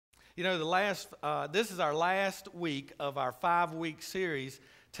You know, this is our last week of our 5-week series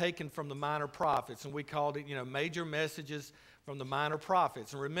taken from the Minor Prophets, and we called it, Major Messages from the Minor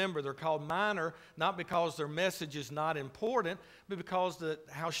Prophets. And remember, they're called minor not because their message is not important, but because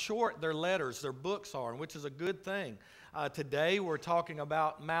how short their letters, their books are, which is a good thing. Today we're talking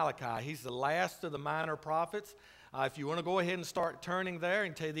about Malachi. He's the last of the Minor Prophets. If you want to go ahead and start turning there,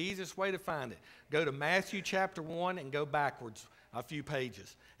 and tell you the easiest way to find it, go to Matthew chapter 1 and go backwards a few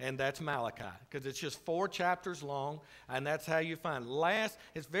pages, and that's Malachi, because it's just 4 chapters long, and that's how you find it.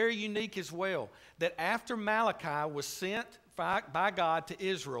 It's very unique as well, that after Malachi was sent by God to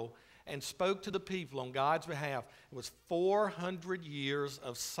Israel and spoke to the people on God's behalf, it was 400 years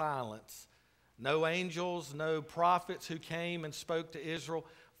of silence. No angels, no prophets who came and spoke to Israel.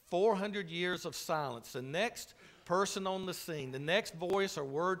 400 years of silence. The next person on the scene, the next voice or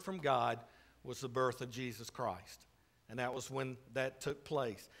word from God was the birth of Jesus Christ. And that was when that took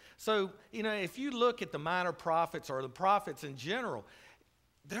place. So, if you look at the minor prophets or the prophets in general,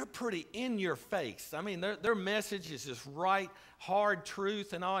 they're pretty in your face. I mean, their message is just right, hard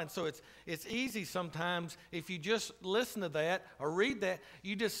truth and all. And so it's easy sometimes if you just listen to that or read that,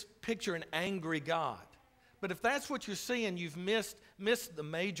 you just picture an angry God. But if that's what you're seeing, you've missed the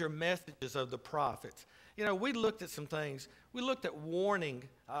major messages of the prophets. We looked at some things. We looked at warning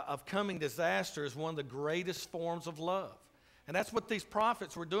of coming disaster as one of the greatest forms of love. And that's what these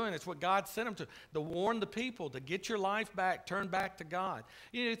prophets were doing. It's what God sent them to warn the people, to get your life back, turn back to God.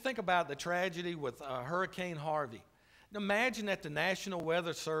 Think about the tragedy with Hurricane Harvey. Imagine that the National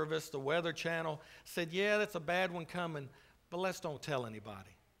Weather Service, the Weather Channel, said, yeah, that's a bad one coming, but let's don't tell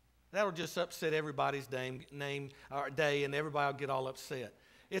anybody. That'll just upset everybody's day, and everybody will get all upset.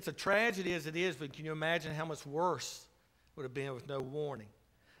 It's a tragedy as it is, but can you imagine how much worse it would have been with no warning?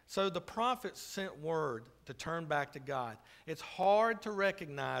 So the prophets sent word to turn back to God. It's hard to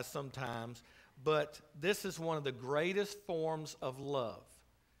recognize sometimes, but this is one of the greatest forms of love,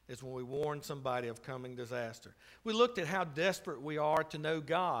 is when we warn somebody of coming disaster. We looked at how desperate we are to know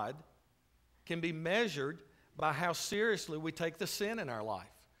God can be measured by how seriously we take the sin in our life.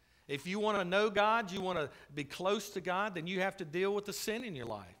 If you want to know God, you want to be close to God, then you have to deal with the sin in your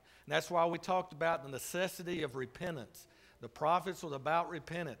life. And that's why we talked about the necessity of repentance. The prophets was about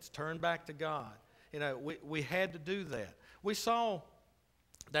repentance, turn back to God. We had to do that. We saw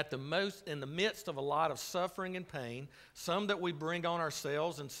that in the midst of a lot of suffering and pain, some that we bring on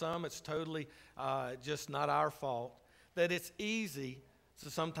ourselves and some it's totally just not our fault, that it's easy to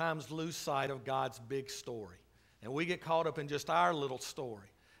sometimes lose sight of God's big story. And we get caught up in just our little story.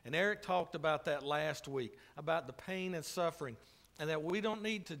 And Eric talked about that last week, about the pain and suffering, and that we don't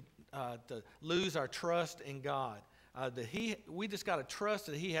need to lose our trust in God. We just got to trust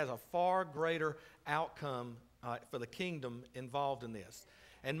that He has a far greater outcome for the kingdom involved in this.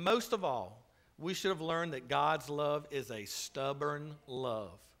 And most of all, we should have learned that God's love is a stubborn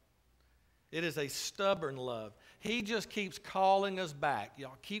love. It is a stubborn love. He just keeps calling us back.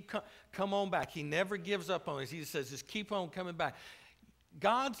 Y'all come on back. He never gives up on us. He says, just keep on coming back.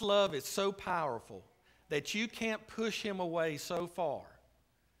 God's love is so powerful that you can't push Him away so far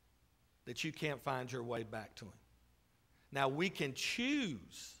that you can't find your way back to Him. Now, we can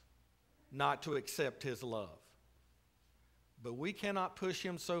choose not to accept His love, but we cannot push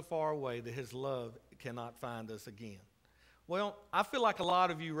Him so far away that His love cannot find us again. Well, I feel like a lot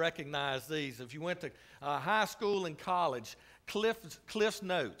of you recognize these. If you went to high school and college, Cliff's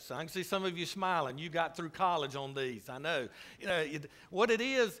Notes. I can see some of you smiling. You got through college on these. I know. What it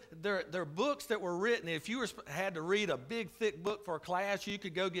is, they're books that were written. If you had to read a big, thick book for a class, you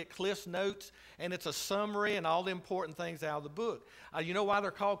could go get Cliff's Notes, and it's a summary and all the important things out of the book. You know why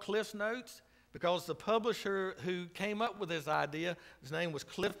they're called Cliff's Notes? Because the publisher who came up with this idea, his name was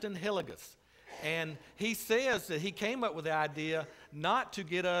Clifton Hillegas. And he says that he came up with the idea not to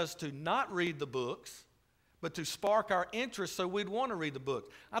get us to not read the books, but to spark our interest so we'd want to read the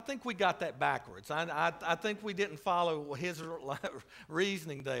book. I think we got that backwards. I think we didn't follow his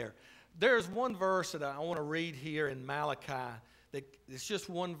reasoning there. There's one verse that I want to read here in Malachi. It's just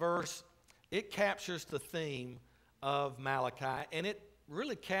one verse. It captures the theme of Malachi, and it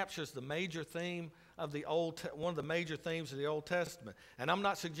really captures the major theme of one of the major themes of the Old Testament. And I'm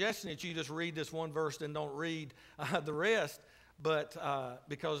not suggesting that you just read this one verse and don't read the rest, but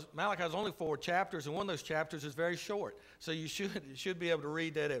because Malachi is only 4 chapters, and one of those chapters is very short, so you should be able to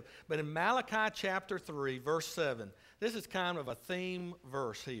read that. But in Malachi chapter 3, verse 7, this is kind of a theme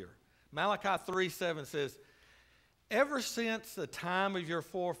verse here. Malachi 3:7 says, "Ever since the time of your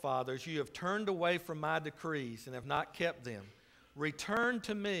forefathers, you have turned away from my decrees and have not kept them. Return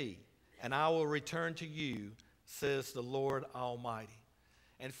to me, and I will return to you, says the Lord Almighty."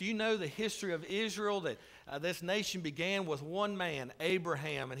 And if you know the history of Israel, that this nation began with one man,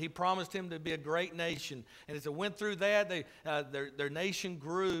 Abraham, and he promised him to be a great nation. And as it went through that, their nation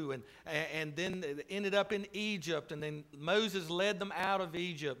grew, and then it ended up in Egypt. And then Moses led them out of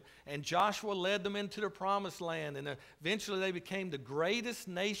Egypt, and Joshua led them into the promised land. And eventually they became the greatest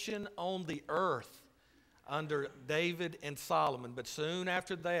nation on the earth under David and Solomon. But soon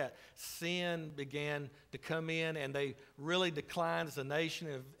after that, sin began to come in, and they really declined as a nation.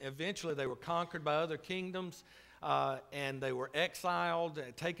 Eventually, they were conquered by other kingdoms, and they were exiled,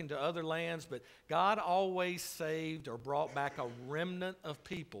 taken to other lands. But God always saved or brought back a remnant of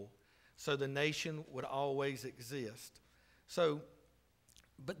people, so the nation would always exist.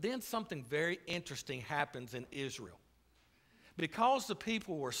 But then something very interesting happens in Israel. Because the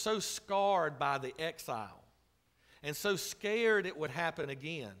people were so scarred by the exile and so scared it would happen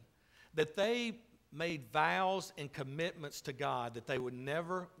again, that they made vows and commitments to God that they would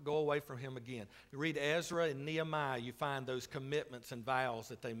never go away from Him again. You read Ezra and Nehemiah, you find those commitments and vows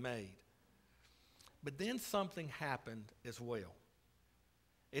that they made. But then something happened as well.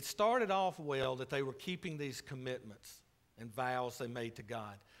 It started off well that they were keeping these commitments and vows they made to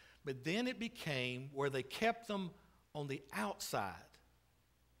God. But then it became where they kept them on the outside.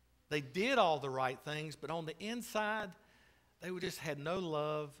 They did all the right things, but on the inside, they just had no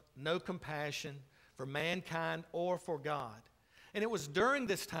love, no compassion for mankind or for God. And it was during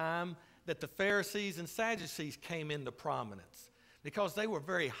this time that the Pharisees and Sadducees came into prominence, because they were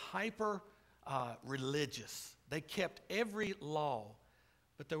very hyper religious. They kept every law,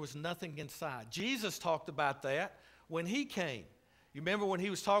 but there was nothing inside. Jesus talked about that when He came. You remember when He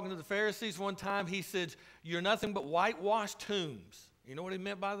was talking to the Pharisees one time, He said, "You're nothing but whitewashed tombs." You know what He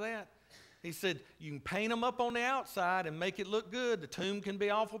meant by that? He said, you can paint them up on the outside and make it look good. The tomb can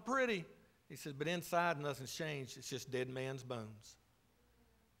be awful pretty. He said, but inside nothing's changed. It's just dead man's bones.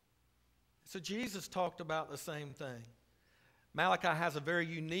 So Jesus talked about the same thing. Malachi has a very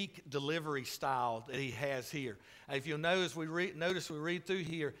unique delivery style that he has here. If you'll notice, we read through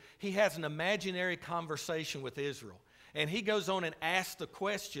here, he has an imaginary conversation with Israel. And he goes on and asks the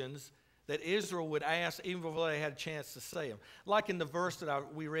questions that Israel would ask even before they had a chance to say them. Like in the verse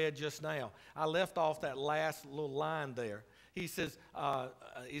that we read just now. I left off that last little line there. He says,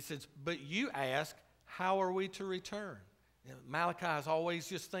 but you ask, how are we to return? You know, Malachi is always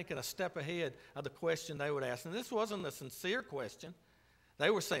just thinking a step ahead of the question they would ask. And this wasn't a sincere question.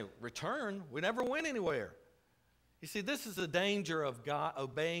 They were saying, return? We never went anywhere. You see, this is the danger of God,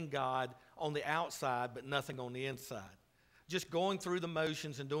 obeying God on the outside, but nothing on the inside. Just going through the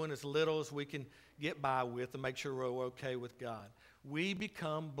motions and doing as little as we can get by with to make sure we're okay with God. We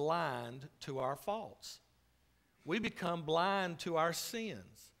become blind to our faults. We become blind to our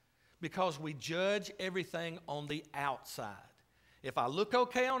sins because we judge everything on the outside. If I look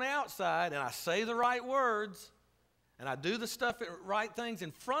okay on the outside and I say the right words and I do the right things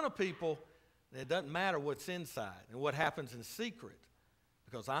in front of people, then it doesn't matter what's inside and what happens in secret,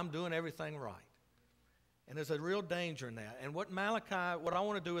 because I'm doing everything right. And there's a real danger in that. And what I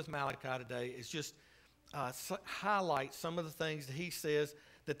want to do with Malachi today is just highlight some of the things that he says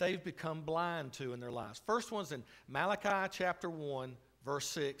that they've become blind to in their lives. First one's in Malachi chapter 1, verse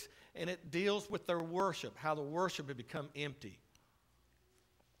 6, and it deals with their worship, how the worship had become empty.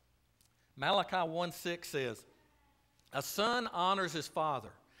 Malachi 1:6 says, a son honors his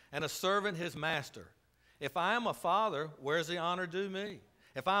father, and a servant his master. If I am a father, where's the honor due me?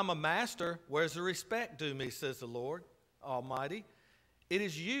 If I'm a master, where's the respect due me, says the Lord Almighty? It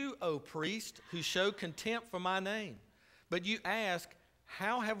is you, O priest, who show contempt for my name. But you ask,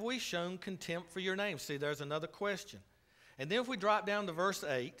 how have we shown contempt for your name? See, there's another question. And then if we drop down to verse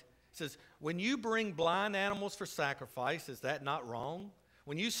 8, it says, when you bring blind animals for sacrifice, is that not wrong?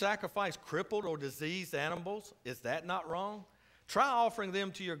 When you sacrifice crippled or diseased animals, is that not wrong? Try offering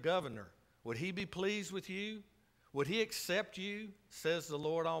them to your governor. Would he be pleased with you? Would he accept you, says the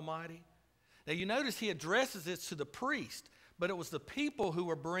Lord Almighty? Now you notice he addresses it to the priest, but it was the people who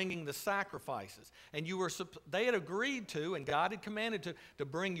were bringing the sacrifices. And they had agreed to, and God had commanded to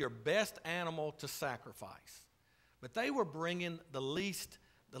bring your best animal to sacrifice. But they were bringing the least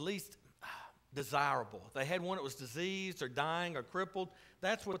desirable. If they had one that was diseased or dying or crippled,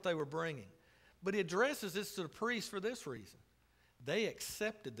 that's what they were bringing. But he addresses this to the priest for this reason. They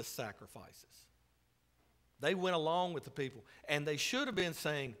accepted the sacrifices. They went along with the people. And they should have been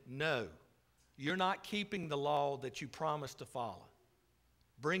saying, no, you're not keeping the law that you promised to follow.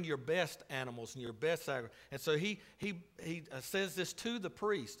 Bring your best animals and your best sacrifice. And so he says this to the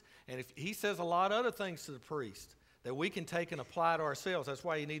priest. And if he says a lot of other things to the priest that we can take and apply to ourselves. That's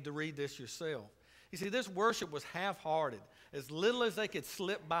why you need to read this yourself. You see, this worship was half-hearted. as little as they could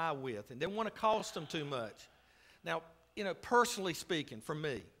slip by with and didn't want to cost them too much. Now, personally speaking, for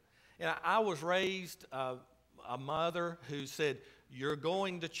me, I was raised a mother who said, you're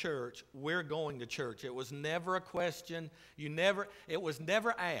going to church, we're going to church. It was never a question. It was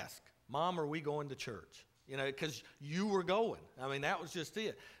never asked, Mom, are we going to church? Because you were going. I mean, that was just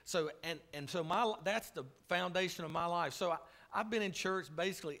it. So, so that's the foundation of my life. So I've been in church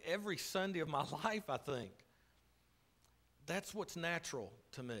basically every Sunday of my life, I think. That's what's natural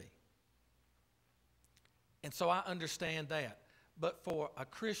to me. And so I understand that. But for a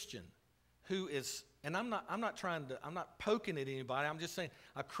Christian who is, and I'm not poking at anybody, I'm just saying,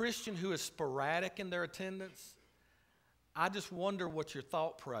 a Christian who is sporadic in their attendance, I just wonder what your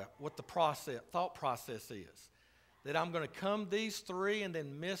thought process is. That I'm going to come these 3 and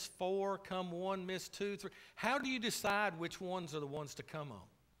then miss 4, come 1, miss 2, 3. How do you decide which ones are the ones to come on?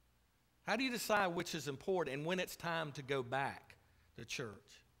 How do you decide which is important and when it's time to go back to church?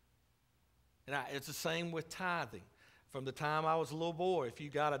 And it's the same with tithing. From the time I was a little boy, if you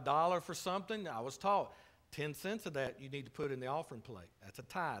got $1 for something, I was taught 10 cents of that you need to put in the offering plate. That's a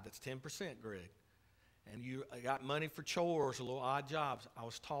tithe. That's 10%, Greg. And you got money for chores or little odd jobs. I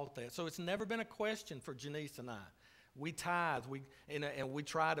was taught that. So it's never been a question for Janice and I. We tithe, and we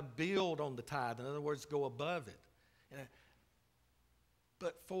try to build on the tithe. In other words, go above it.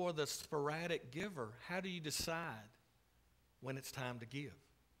 But for the sporadic giver, how do you decide when it's time to give?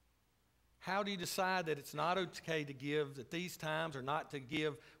 How do you decide that it's not okay to give at these times, or not to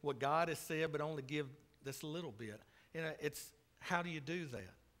give what God has said, but only give this little bit? It's how do you do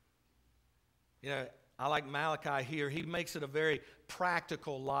that? I like Malachi here. He makes it a very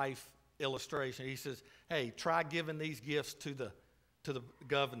practical life illustration. He says, hey, try giving these gifts to the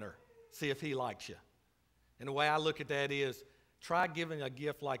governor. See if he likes you. And the way I look at that is, try giving a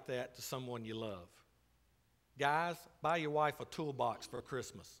gift like that to someone you love. Guys, buy your wife a toolbox for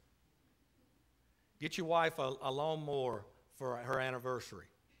Christmas. Get your wife a lawnmower for her anniversary.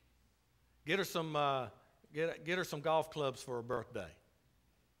 Get her some golf clubs for her birthday.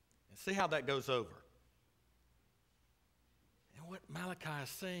 And see how that goes over. And what Malachi is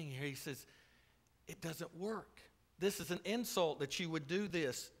saying here, he says, it doesn't work. This is an insult that you would do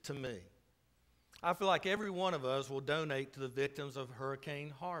this to me. I feel like every one of us will donate to the victims of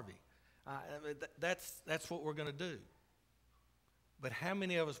Hurricane Harvey. That's what we're going to do. But how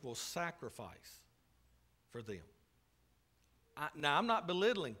many of us will sacrifice for them? Now, I'm not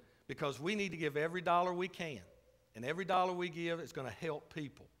belittling, because we need to give every dollar we can. And every dollar we give is going to help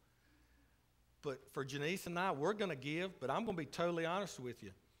people. But for Janice and I, we're going to give, but I'm going to be totally honest with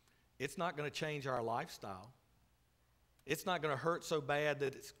you. It's not going to change our lifestyle. It's not going to hurt so bad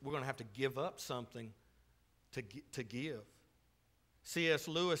that we're going to have to give up something to give. C.S.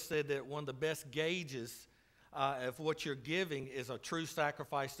 Lewis said that one of the best gauges of what you're giving is a true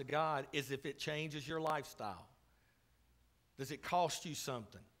sacrifice to God is if it changes your lifestyle. Does it cost you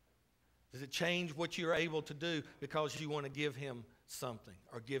something? Does it change what you're able to do because you want to give Him something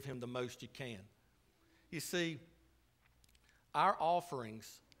or give Him the most you can? You see, our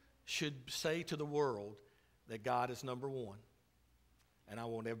offerings should say to the world that God is number one. And I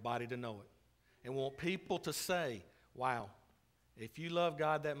want everybody to know it. And want people to say, wow, if you love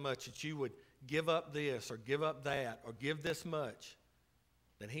God that much that you would give up this or give up that or give this much,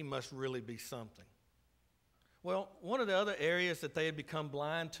 then He must really be something. Well, one of the other areas that they had become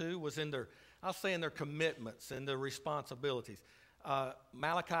blind to was in their commitments and their responsibilities.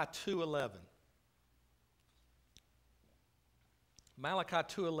 Malachi 2:11. Malachi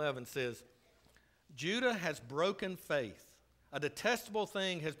 2:11 says, Judah has broken faith. A detestable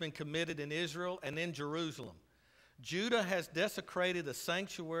thing has been committed in Israel and in Jerusalem. Judah has desecrated the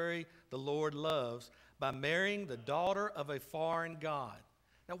sanctuary the Lord loves by marrying the daughter of a foreign god.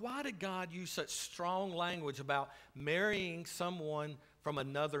 Now, why did God use such strong language about marrying someone from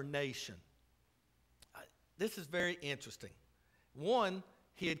another nation? This is very interesting. One,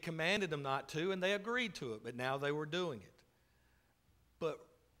 He had commanded them not to, and they agreed to it, but now they were doing it. But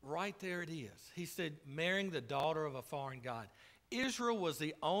right there it is. He said, marrying the daughter of a foreign god. Israel was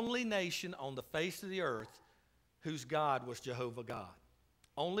the only nation on the face of the earth whose God was Jehovah God.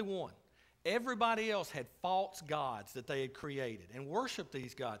 Only one. Everybody else had false gods that they had created and worshiped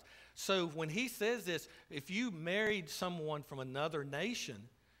these gods. So when he says this, if you married someone from another nation,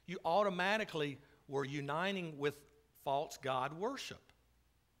 you automatically were uniting with false god worship.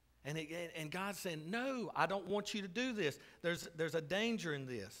 And God's saying, no, I don't want you to do this. There's a danger in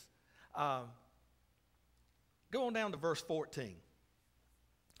this. Go on down to verse 14.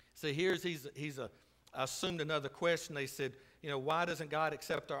 See, he's assumed another question. They said, why doesn't God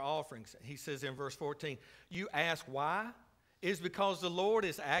accept our offerings? He says in verse 14, you ask why? is because the Lord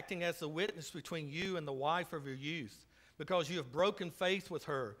is acting as the witness between you and the wife of your youth, because you have broken faith with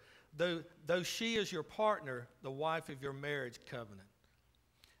her, though she is your partner, the wife of your marriage covenant.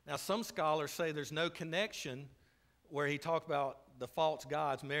 Now, some scholars say there's no connection where he talked about the false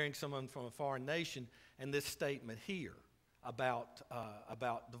gods marrying someone from a foreign nation and this statement here about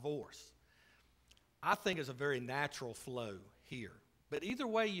divorce. I think it's a very natural flow here. But either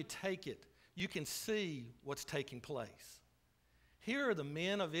way you take it, you can see what's taking place. Here are the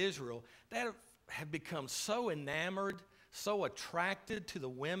men of Israel that have become so enamored, so attracted to the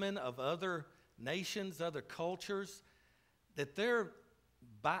women of other nations, other cultures, that they're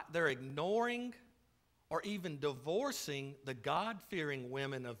ignoring or even divorcing the God-fearing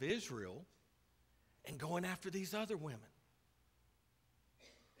women of Israel and going after these other women.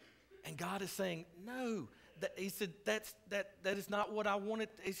 And God is saying, no. He said, that is not what I wanted.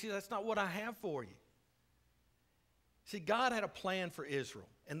 He said, that's not what I have for you. See, God had a plan for Israel,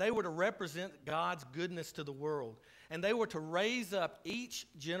 and they were to represent God's goodness to the world. And they were to raise up each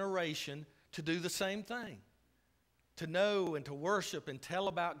generation to do the same thing, to know and to worship and tell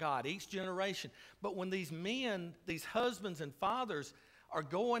about God, each generation. But when these men, these husbands and fathers, are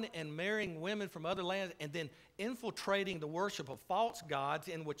going and marrying women from other lands and then infiltrating the worship of false gods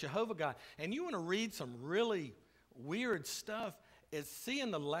in with Jehovah God, and you want to read some really weird stuff, is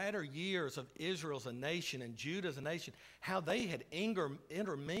seeing the latter years of Israel as a nation and Judah as a nation, how they had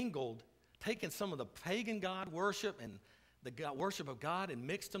intermingled, taken some of the pagan god worship and the God, worship of God and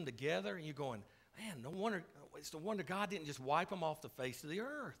mixed them together. And you're going, man, it's no wonder God didn't just wipe them off the face of the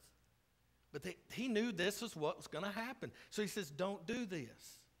earth. But he knew this was what was going to happen. So he says, don't do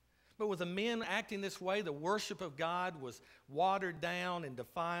this. But with the men acting this way, the worship of God was watered down and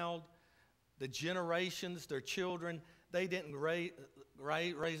defiled. The generations, their children, they didn't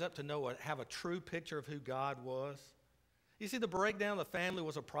raise up to have a true picture of who God was. You see, the breakdown of the family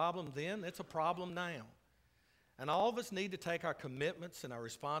was a problem then. It's a problem now. And all of us need to take our commitments and our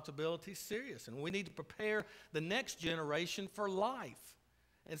responsibilities serious. And we need to prepare the next generation for life.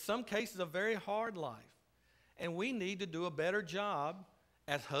 In some cases, a very hard life. And we need to do a better job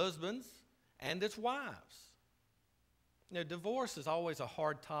as husbands and as wives. You know, divorce is always a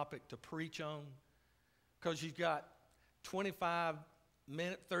hard topic to preach on because you've got 25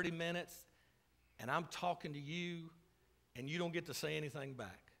 minutes, 30 minutes, and I'm talking to you, and you don't get to say anything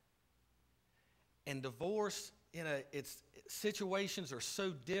back. And divorce, situations are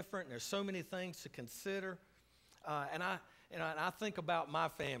so different, and there's so many things to consider. And I think about my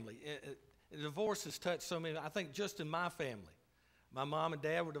family. Divorce has touched so many. I think just in my family, my mom and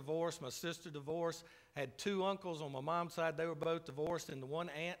dad were divorced. My sister divorced. Had two uncles on my mom's side. They were both divorced. And the one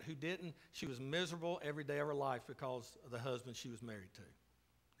aunt who didn't, she was miserable every day of her life because of the husband she was married to.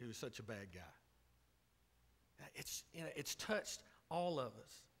 He was such a bad guy. It's touched all of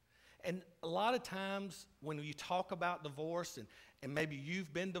us. And a lot of times when you talk about divorce, and maybe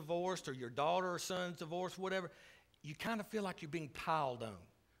you've been divorced or your daughter or son's divorced, whatever, you kind of feel like you're being piled on.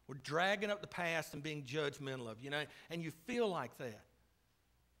 We're dragging up the past and being judgmental of, and you feel like that.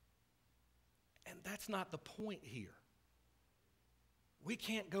 And that's not the point here. We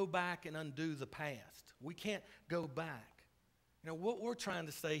can't go back and undo the past. We can't go back. What we're trying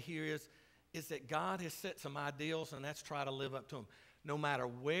to say here is that God has set some ideals, and that's try to live up to them. No matter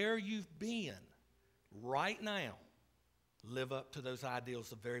where you've been, right now, live up to those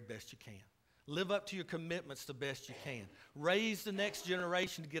ideals the very best you can. Live up to your commitments the best you can. Raise the next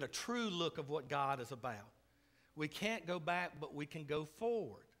generation to get a true look of what God is about. We can't go back, but we can go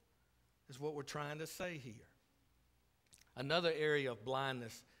forward, is what we're trying to say here. Another area of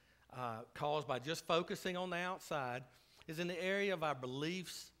blindness caused by just focusing on the outside is in the area of our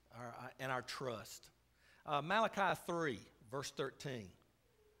beliefs and our trust. Malachi 3, verse 13.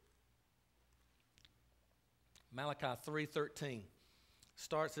 Malachi 3:13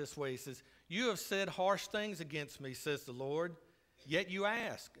 starts this way. He says, "You have said harsh things against me, says the Lord, yet you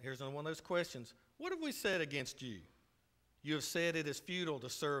ask." Here's one of those questions. What have we said against you? You have said it is futile to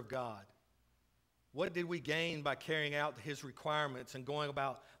serve God. What did we gain by carrying out his requirements and going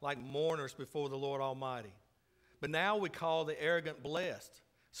about like mourners before the Lord Almighty? But now we call the arrogant blessed.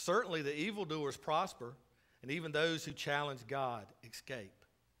 Certainly the evildoers prosper, and even those who challenge God escape.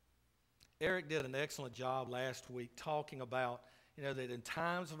 Eric did an excellent job last week talking about, that in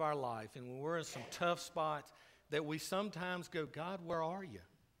times of our life and when we're in some tough spots, that we sometimes go, God, where are you?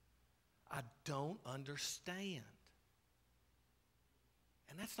 I don't understand.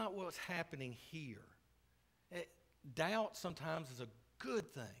 And that's not what's happening here. Doubt sometimes is a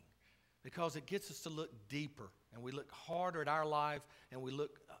good thing because it gets us to look deeper, and we look harder at our life, and we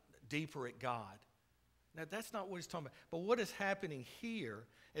look deeper at God. Now, that's not what he's talking about. But what is happening here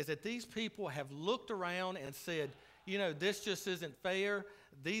is that these people have looked around and said, you know, this just isn't fair.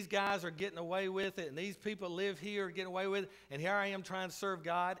 These guys are getting away with it, and these people live here are getting away with it, and here I am trying to serve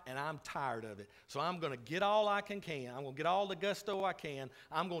God, and I'm tired of it. So I'm going to get all I can. I'm going to get all the gusto I can.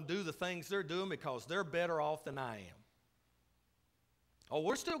 I'm going to do the things they're doing because they're better off than I am. Oh,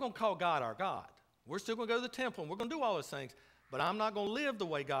 we're still going to call God our God. We're still going to go to the temple, and we're going to do all those things. But I'm not going to live the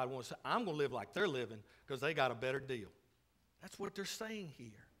way God wants. I'm going to live like they're living because they got a better deal. That's what they're saying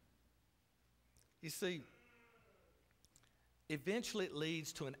here. You see, eventually it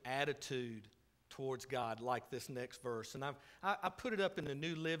leads to an attitude towards God like this next verse. And I put it up in the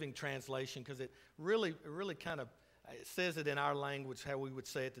New Living Translation because it really kind of it says it in our language how we would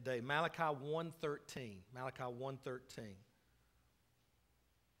say it today. Malachi 1:13. Malachi 1:13.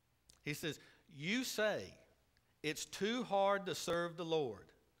 He says, you say, it's too hard to serve the Lord,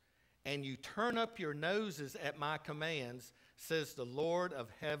 and you turn up your noses at my commands, says the Lord of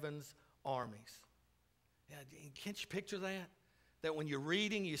heaven's armies. Yeah, can't you picture that? That when you're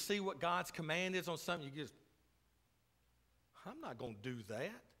reading, you see what God's command is on something, you just, I'm not going to do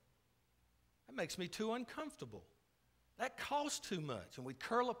that. That makes me too uncomfortable. That costs too much. And we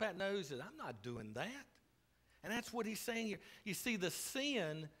curl up that nose and I'm not doing that. And that's what he's saying here. You see, the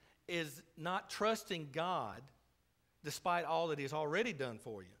sin is not trusting God despite all that he's already done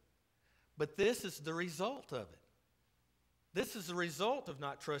for you. But this is the result of it. This is the result of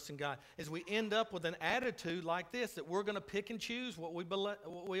not trusting God, is we end up with an attitude like this, that we're going to pick and choose what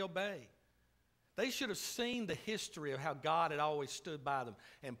we obey. They should have seen the history of how God had always stood by them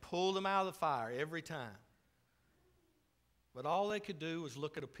and pulled them out of the fire every time. But all they could do was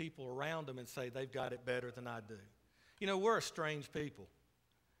look at the people around them and say, they've got it better than I do. You know, we're a strange people.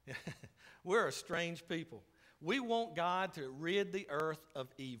 We're a strange people. We want God to rid the earth of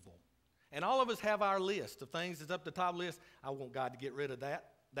evil. And all of us have our list of things that's up the top of the list. I want God to get rid of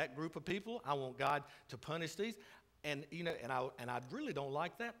that group of people. I want God to punish these. And you know, and I really don't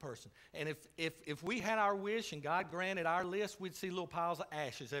like that person. And if we had our wish and God granted our list, we'd see little piles of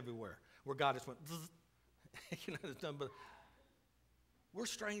ashes everywhere where God just went, you know, it's done. But we're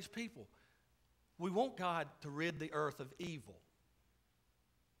strange people. We want God to rid the earth of evil.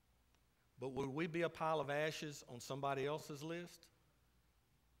 But would we be a pile of ashes on somebody else's list?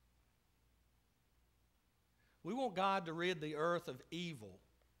 We want God to rid the earth of evil,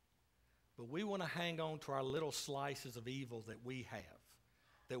 but we want to hang on to our little slices of evil that we have,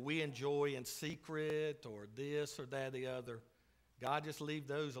 that we enjoy in secret or this or that or the other. God, just leave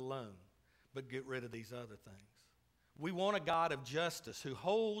those alone, but get rid of these other things. We want a God of justice who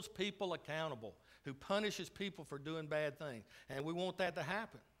holds people accountable, who punishes people for doing bad things, and we want that to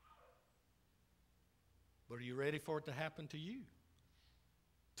happen. But are you ready for it to happen to you?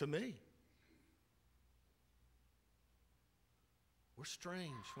 To me? We're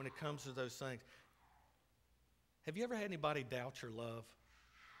strange when it comes to those things. Have you ever had anybody doubt your love?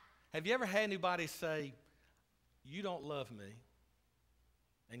 Have you ever had anybody say, you don't love me,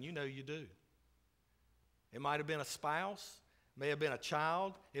 and you know you do? It might have been a spouse, it may have been a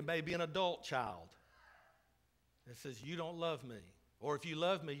child, it may be an adult child that says, you don't love me. Or if you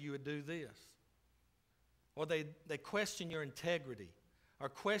love me, you would do this. Or they question your integrity or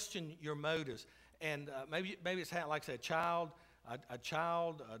question your motives. And maybe it's like I said, a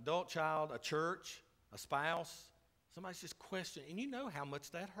child, adult child, a church, a spouse. Somebody's just questioning. And you know how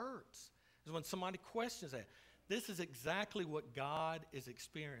much that hurts, is when somebody questions that. This is exactly what God is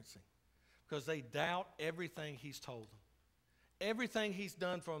experiencing because they doubt everything he's told them. Everything he's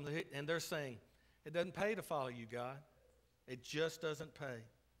done for them, and they're saying, it doesn't pay to follow you, God. It just doesn't pay.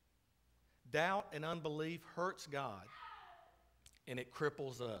 Doubt and unbelief hurts God, and it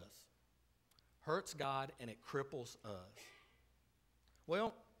cripples us. Hurts God, and it cripples us.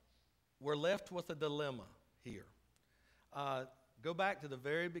 Well, we're left with a dilemma here. Go back to the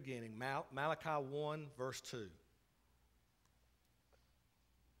very beginning, Malachi 1, verse 2.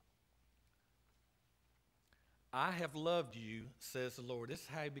 I have loved you, says the Lord. This is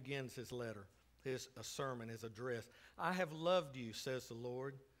how he begins his letter, his sermon, his address. I have loved you, says the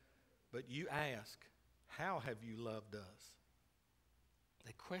Lord. But you ask, how have you loved us?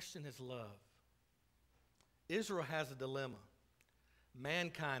 They question his love. Israel has a dilemma.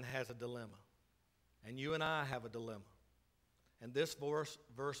 Mankind has a dilemma. And you and I have a dilemma. And this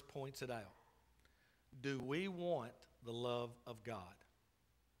verse points it out. Do we want the love of God?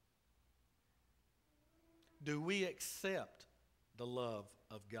 Do we accept the love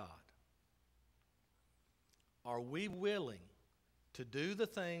of God? Are we willing to do the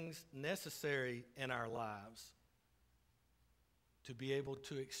things necessary in our lives to be able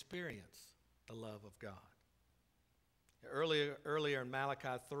to experience the love of God. Earlier in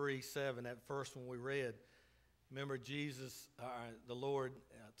Malachi 3:7, that first one we read, remember Jesus, the Lord,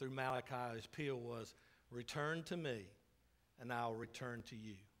 through Malachi, his appeal was, return to me, and I'll return to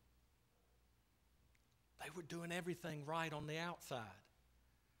you. They were doing everything right on the outside.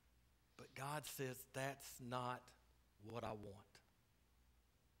 But God says, that's not what I want.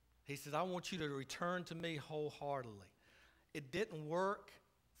 He says, I want you to return to me wholeheartedly. It didn't work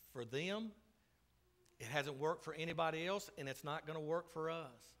for them. It hasn't worked for anybody else, and it's not going to work for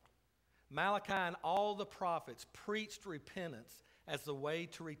us. Malachi and all the prophets preached repentance as the way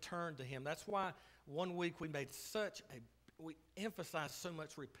to return to him. That's why one week we emphasized so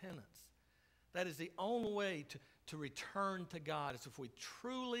much repentance. That is the only way to return to God, is if we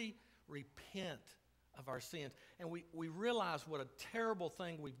truly repent of our sins. And we realize what a terrible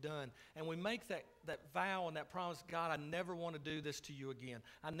thing we've done. And we make that vow and that promise, God, I never want to do this to you again.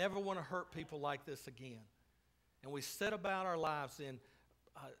 I never want to hurt people like this again. And we set about our lives in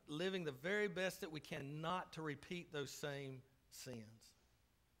living the very best that we can not to repeat those same sins.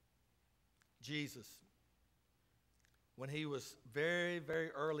 Jesus, when he was very,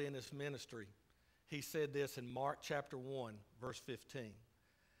 very early in his ministry, he said this in Mark chapter 1, verse 15.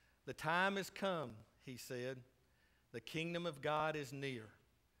 The time has come, he said. The kingdom of God is near.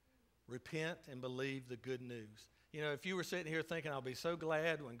 Repent and believe the good news. You know, if you were sitting here thinking, I'll be so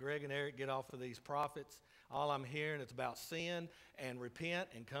glad when Greg and Eric get off of these prophets, all I'm hearing is about sin and repent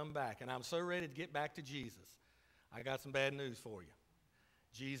and come back. And I'm so ready to get back to Jesus. I got some bad news for you.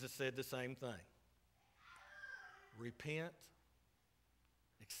 Jesus said the same thing. Repent,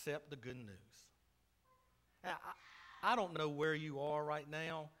 accept the good news. I don't know where you are right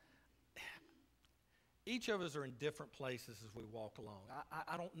now. Each of us are in different places as we walk along.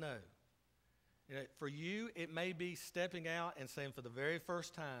 I don't know. You know, for you, it may be stepping out and saying, for the very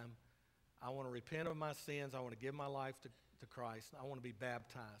first time, I want to repent of my sins. I want to give my life to Christ. I want to be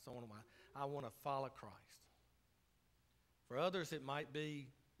baptized. I want to follow Christ. For others, it might be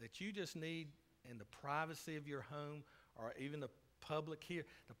that you just need, in the privacy of your home, or even the public here,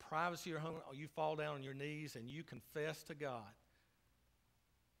 the privacy of your home, you fall down on your knees and you confess to God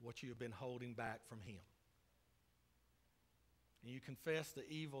what you have been holding back from him. And you confess the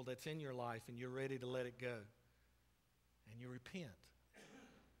evil that's in your life and you're ready to let it go. And you repent.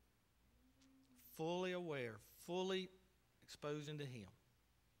 Fully aware, fully exposing to him.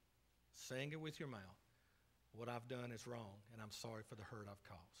 Saying it with your mouth. What I've done is wrong and I'm sorry for the hurt I've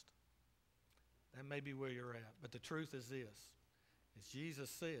caused. That may be where you're at. But the truth is this. As Jesus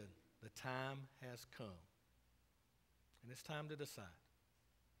said, the time has come. And it's time to decide.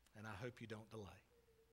 And I hope you don't delay.